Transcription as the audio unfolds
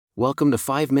Welcome to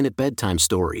 5-Minute Bedtime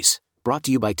Stories, brought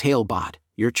to you by Talebot,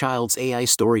 your child's AI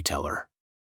storyteller.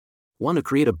 Want to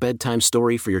create a bedtime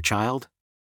story for your child?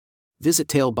 Visit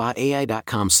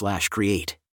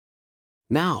talebotai.com/create.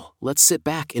 Now, let's sit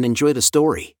back and enjoy the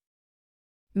story.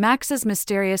 Max's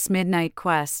Mysterious Midnight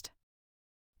Quest.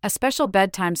 A special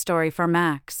bedtime story for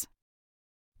Max.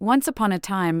 Once upon a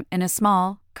time, in a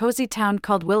small, cozy town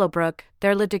called Willowbrook,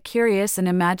 there lived a curious and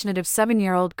imaginative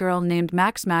 7-year-old girl named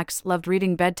Max. Max loved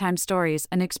reading bedtime stories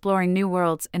and exploring new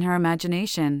worlds in her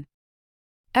imagination.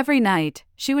 Every night,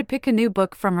 she would pick a new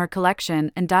book from her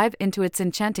collection and dive into its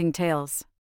enchanting tales.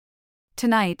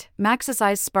 Tonight, Max's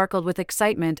eyes sparkled with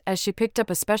excitement as she picked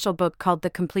up a special book called The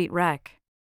Complete Wreck.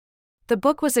 The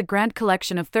book was a grand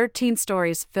collection of 13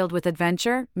 stories filled with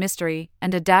adventure, mystery,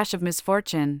 and a dash of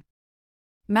misfortune.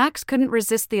 Max couldn't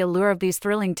resist the allure of these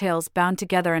thrilling tales bound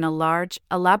together in a large,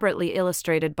 elaborately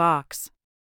illustrated box.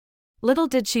 Little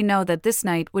did she know that this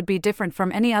night would be different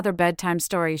from any other bedtime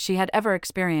story she had ever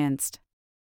experienced.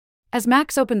 As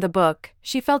Max opened the book,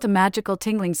 she felt a magical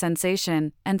tingling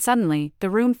sensation, and suddenly, the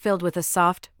room filled with a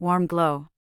soft, warm glow.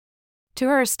 To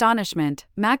her astonishment,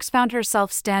 Max found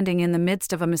herself standing in the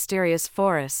midst of a mysterious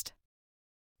forest.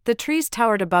 The trees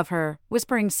towered above her,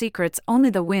 whispering secrets only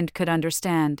the wind could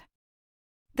understand.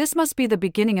 This must be the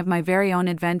beginning of my very own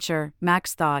adventure,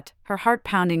 Max thought, her heart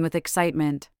pounding with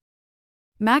excitement.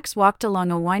 Max walked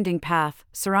along a winding path,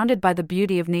 surrounded by the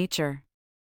beauty of nature.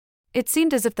 It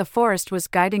seemed as if the forest was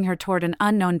guiding her toward an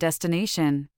unknown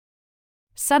destination.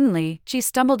 Suddenly, she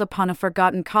stumbled upon a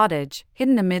forgotten cottage,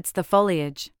 hidden amidst the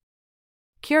foliage.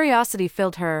 Curiosity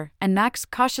filled her, and Max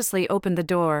cautiously opened the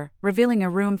door, revealing a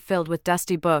room filled with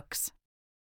dusty books.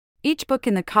 Each book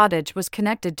in the cottage was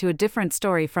connected to a different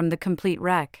story from The Complete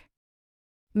Wreck.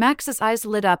 Max's eyes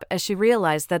lit up as she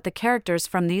realized that the characters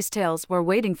from these tales were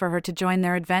waiting for her to join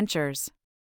their adventures.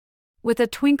 With a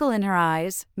twinkle in her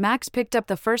eyes, Max picked up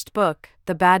the first book,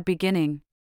 The Bad Beginning.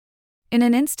 In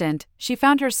an instant, she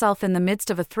found herself in the midst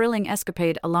of a thrilling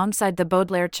escapade alongside the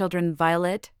Baudelaire children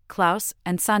Violet, Klaus,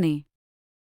 and Sunny.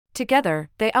 Together,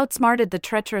 they outsmarted the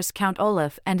treacherous Count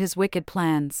Olaf and his wicked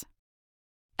plans.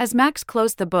 As Max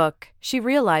closed the book, she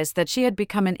realized that she had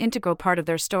become an integral part of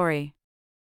their story.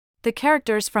 The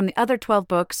characters from the other 12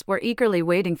 books were eagerly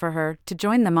waiting for her to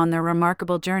join them on their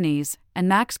remarkable journeys, and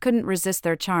Max couldn't resist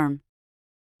their charm.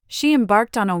 She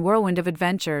embarked on a whirlwind of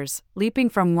adventures, leaping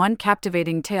from one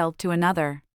captivating tale to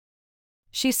another.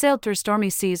 She sailed through stormy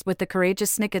seas with the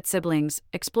courageous Snicket siblings,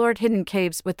 explored hidden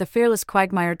caves with the fearless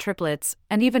Quagmire triplets,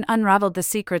 and even unraveled the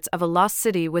secrets of a lost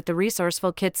city with the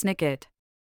resourceful Kit Snicket.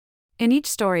 In each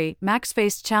story, Max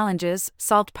faced challenges,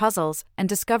 solved puzzles, and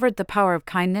discovered the power of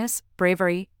kindness,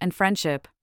 bravery, and friendship.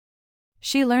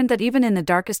 She learned that even in the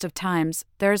darkest of times,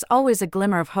 there is always a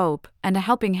glimmer of hope, and a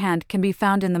helping hand can be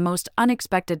found in the most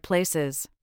unexpected places.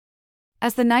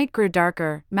 As the night grew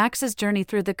darker, Max's journey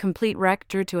through The Complete Wreck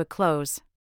drew to a close.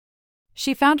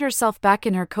 She found herself back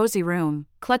in her cozy room,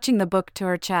 clutching the book to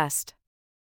her chest.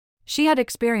 She had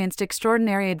experienced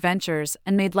extraordinary adventures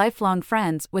and made lifelong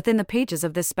friends within the pages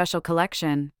of this special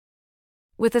collection.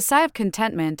 With a sigh of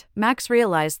contentment, Max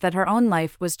realized that her own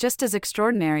life was just as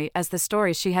extraordinary as the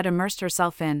stories she had immersed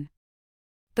herself in.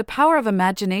 The power of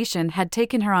imagination had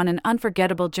taken her on an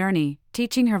unforgettable journey,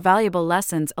 teaching her valuable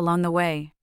lessons along the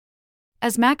way.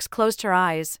 As Max closed her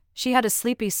eyes, she had a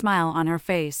sleepy smile on her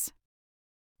face.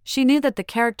 She knew that the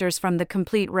characters from The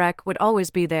Complete Wreck would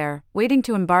always be there, waiting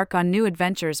to embark on new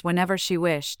adventures whenever she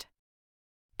wished.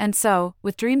 And so,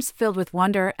 with dreams filled with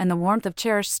wonder and the warmth of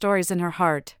cherished stories in her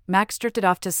heart, Max drifted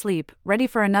off to sleep, ready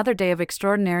for another day of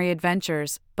extraordinary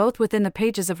adventures, both within the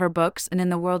pages of her books and in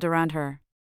the world around her.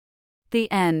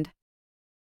 The end.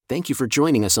 Thank you for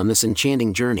joining us on this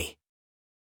enchanting journey.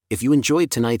 If you enjoyed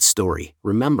tonight's story,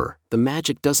 remember, the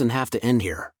magic doesn't have to end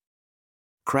here.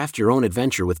 Craft your own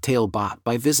adventure with Talebot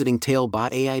by visiting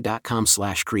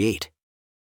talebotai.com/create.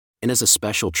 And as a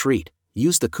special treat,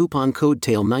 use the coupon code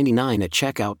TALE99 at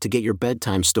checkout to get your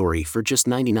bedtime story for just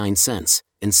 99 cents,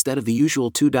 instead of the usual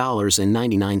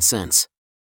 $2.99.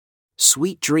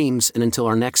 Sweet dreams, and until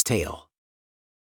our next tale.